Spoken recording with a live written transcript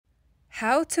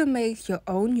How to make your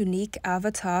own unique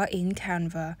avatar in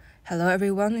Canva. Hello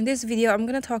everyone, in this video I'm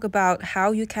going to talk about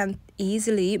how you can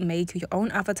easily make your own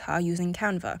avatar using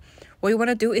Canva. What you want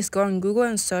to do is go on Google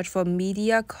and search for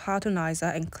Media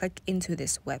Cartoonizer and click into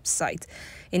this website.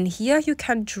 In here you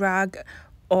can drag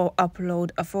or upload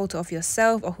a photo of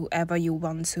yourself or whoever you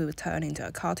want to turn into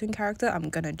a cartoon character. I'm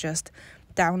going to just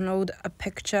download a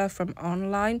picture from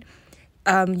online.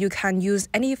 You can use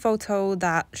any photo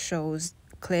that shows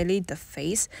clearly the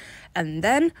face, and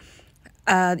then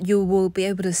you will be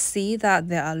able to see that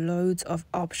there are loads of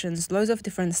options, loads of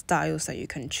different styles that you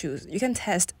can choose. You can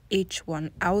test each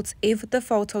one out. If the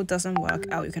photo doesn't work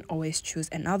out, you can always choose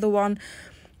another one.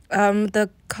 The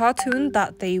cartoon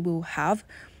that they will have,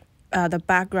 the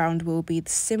background will be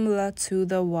similar to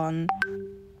the one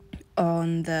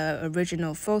on the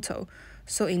original photo.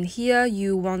 So in here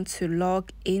you want to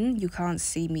log in. You can't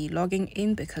see me logging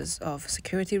in because of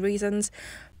security reasons,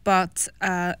 but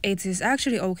it is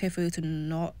actually okay for you to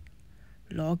not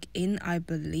log in, I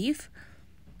believe,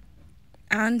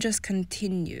 and just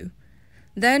continue.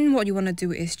 Then what you want to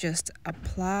do is just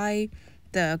apply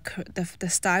the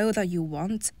style that you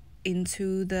want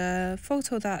into the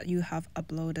photo that you have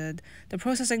uploaded. The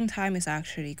processing time is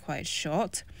actually quite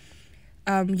short.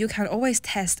 You can always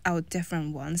test out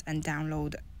different ones and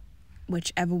download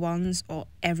whichever ones or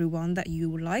every one that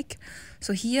you like.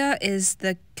 So here is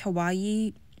the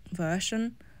kawaii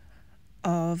version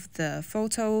of the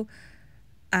photo,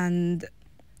 and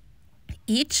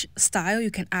each style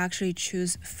you can actually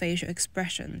choose facial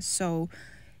expressions. So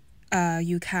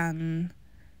you can,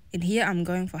 in here I'm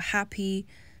going for happy.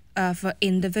 For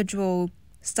individual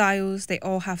styles, they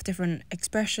all have different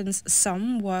expressions.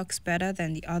 Some works better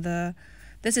than the other.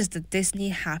 This is the Disney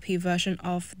happy version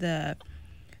of the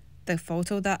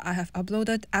photo that I have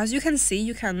uploaded. As you can see,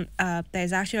 you can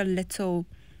there's actually a little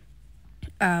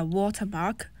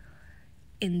watermark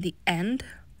in the end.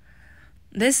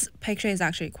 This picture is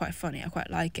actually quite funny. I quite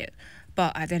like it,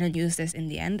 but I didn't use this in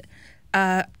the end.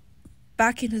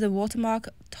 Back into the watermark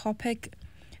topic,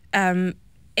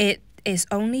 it is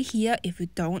only here if you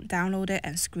don't download it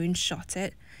and screenshot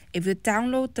it. If you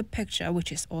download the picture,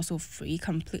 which is also free,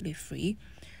 completely free,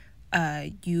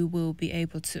 you will be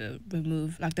able to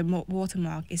remove, like, the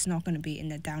watermark is not going to be in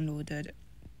the downloaded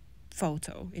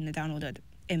photo, in the downloaded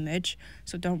image,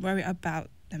 so don't worry about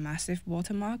the massive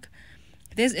watermark.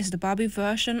 This is the Barbie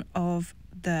version of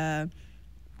the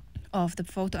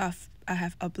photo I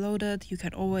have uploaded. You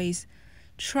can always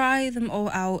try them all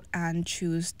out and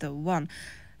choose the one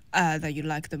that you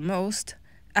like the most.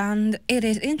 And it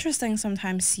is interesting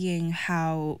sometimes seeing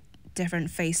how different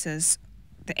faces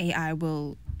the AI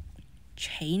will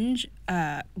change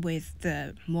with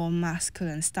the more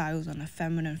masculine styles on a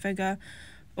feminine figure,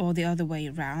 or the other way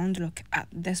around. Look at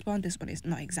this one. This one is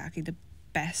not exactly the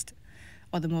best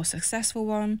or the most successful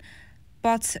one,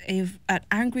 but if at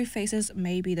angry faces,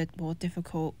 maybe the more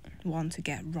difficult one to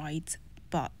get right,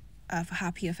 but for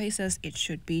happier faces it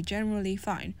should be generally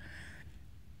fine.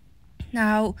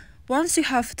 Now, once you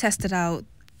have tested out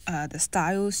the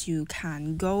styles, you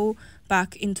can go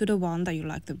back into the one that you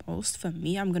like the most. For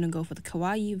me, I'm going to go for the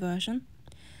kawaii version,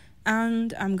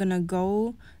 and I'm going to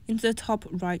go into the top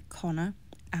right corner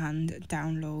and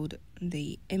download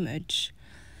the image.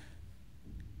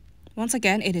 Once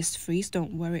again, it is free, so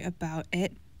don't worry about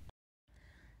it.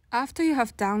 After you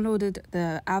have downloaded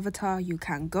the avatar, you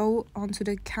can go onto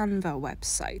the Canva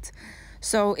website.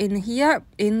 So in here,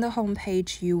 in the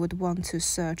homepage, you would want to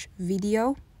search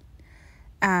video,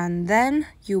 and then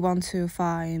you want to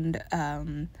find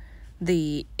in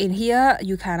here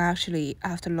you can actually,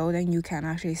 after loading, you can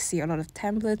actually see a lot of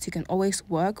templates. You can always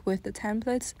work with the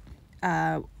templates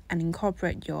and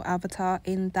incorporate your avatar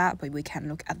in that, but we can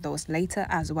look at those later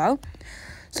as well.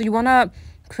 So you want to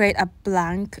create a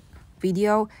blank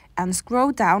video and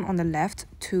scroll down on the left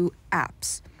to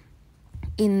apps.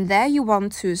 In there, you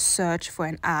want to search for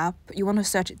an app. You want to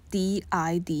search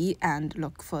DID and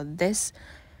look for this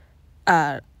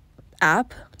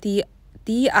app, the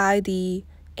DID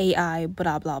AI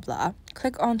blah blah blah.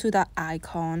 Click onto that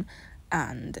icon,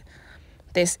 and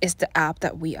this is the app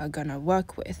that we are gonna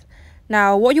work with.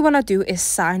 Now, what you want to do is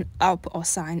sign up or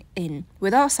sign in.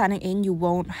 Without signing in, you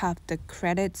won't have the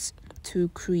credits to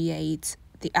create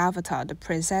the avatar, the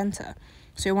presenter.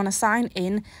 So you want to sign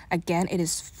in. Again, it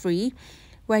is free.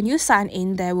 When you sign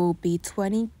in, there will be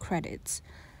 20 credits,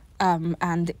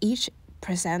 and each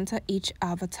presenter, each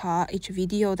avatar, each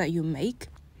video that you make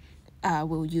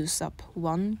will use up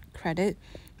 1 credit.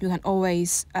 You can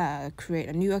always create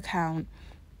a new account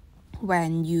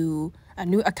when a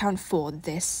new account for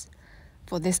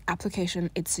for this application,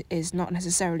 it is not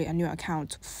necessarily a new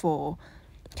account for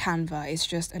Canva. It's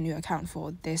just a new account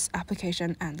for this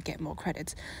application and get more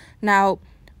credits. Now,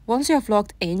 once you have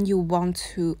logged in, you want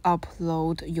to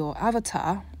upload your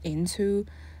avatar into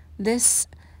this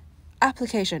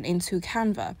application, into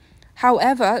Canva.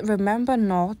 However, remember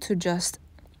not to just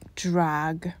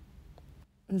drag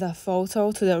the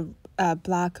photo to the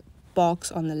black box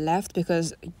on the left,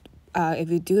 because if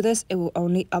you do this, it will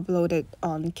only upload it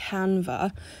on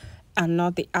Canva and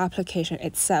not the application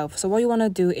itself. So what you want to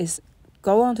do is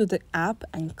go onto the app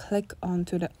and click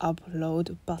onto the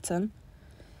upload button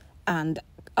and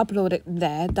upload it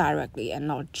there directly and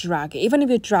not drag it. Even if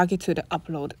you drag it to the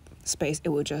upload space, it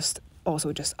will just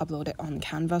upload it on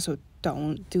Canva, so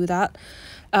don't do that.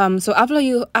 So after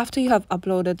you have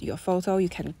uploaded your photo, you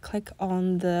can click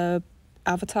on the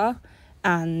avatar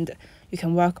and you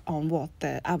can work on what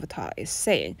the avatar is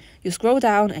saying. You scroll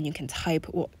down and you can type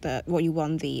what you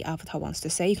want the avatar wants to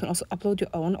say. You can also upload your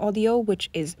own audio, which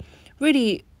is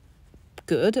really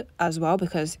good as well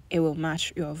because it will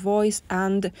match your voice,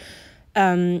 and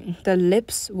the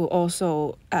lips will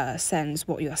also sense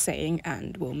what you're saying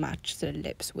and will match the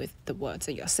lips with the words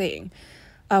that you're saying.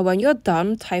 When you're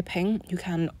done typing, you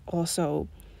can also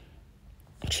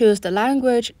choose the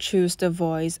language, choose the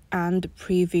voice, and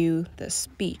preview the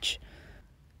speech.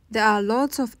 There are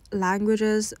lots of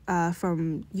languages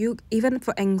even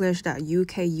for English, that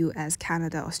UK, US,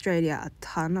 Canada, Australia, a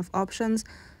ton of options.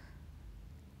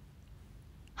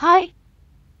 Hi.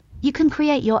 You can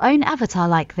create your own avatar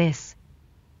like this.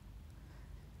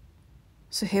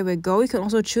 So here we go. You can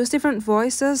also choose different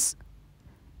voices.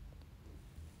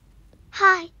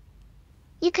 Hi.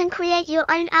 You can create your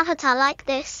own avatar like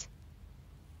this.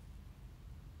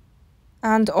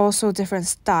 And also different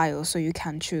styles, so you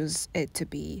can choose it to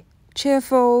be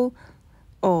cheerful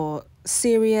or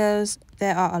serious.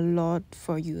 There are a lot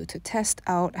for you to test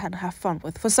out and have fun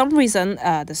with. For some reason,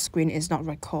 the screen is not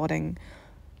recording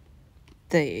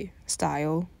the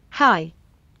style. Hi.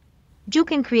 You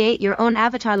can create your own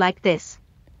avatar like this.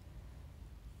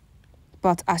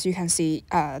 But as you can see,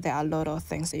 there are a lot of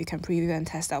things that you can preview and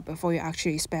test out before you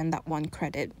actually spend that 1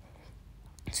 credit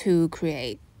to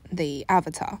create the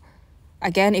avatar.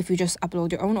 Again, if you just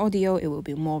upload your own audio, it will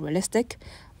be more realistic.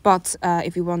 But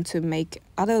if you want to make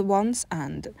other ones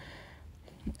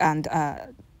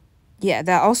yeah,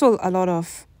 there are also a lot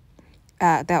of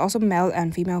there are also male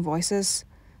and female voices,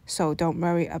 so don't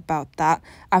worry about that.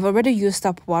 I've already used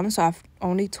up one, so I've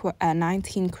only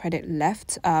 19 credit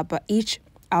left. But each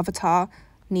avatar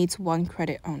needs 1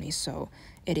 credit only, so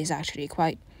it is actually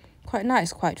quite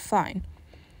nice, quite fine.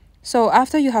 So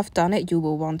after you have done it,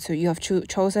 you have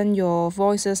chosen your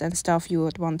voices and stuff you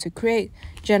would want to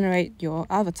generate your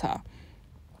avatar.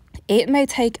 It may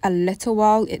take a little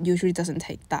while. It usually doesn't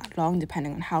take that long,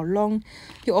 depending on how long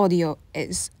your audio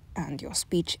is and your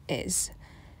speech is.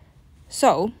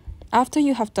 So after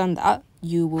you have done that,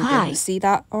 you will be able to see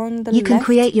that on the left. You can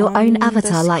create your own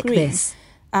avatar like screen. this.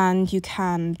 And you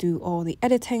can do all the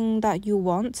editing that you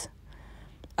want.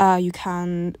 You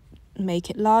can make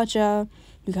it larger.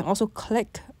 You can also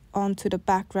click onto the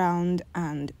background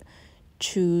and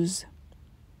choose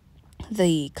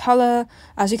the color.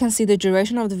 As you can see, the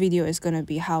duration of the video is going to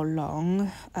be how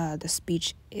long the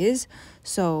speech is.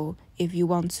 So if you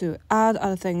want to add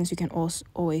other things, you can also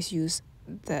always use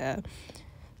the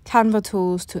Canva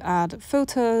tools to add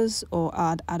filters or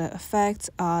add other effects,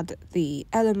 add the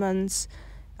elements,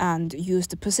 and use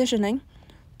the positioning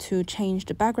to change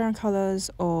the background colors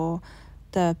or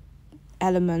the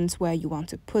elements where you want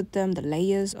to put them, the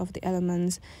layers of the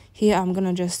elements. Here I'm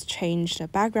gonna just change the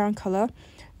background color.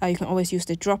 You can always use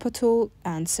the dropper tool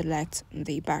and select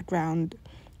the background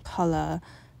color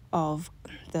of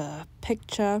the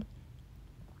picture.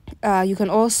 You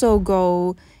can also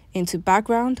go into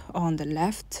background on the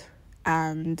left,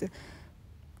 and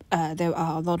there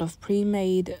are a lot of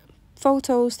pre-made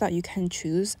photos that you can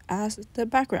choose as the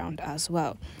background as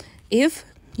well. If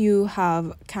you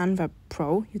have Canva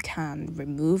Pro, you can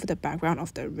remove the background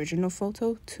of the original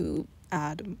photo to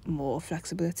add more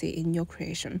flexibility in your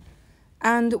creation.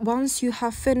 And once you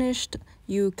have finished,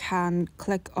 you can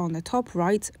click on the top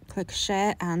right, click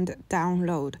share and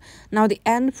download. Now the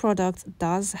end product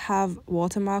does have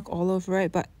watermark all over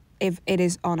it, but if it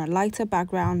is on a lighter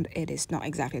background, it is not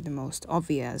exactly the most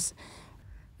obvious.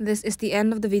 This is the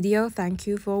end of the video. Thank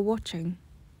you for watching.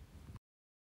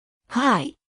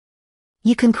 Hi.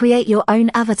 You can create your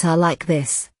own avatar like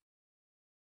this.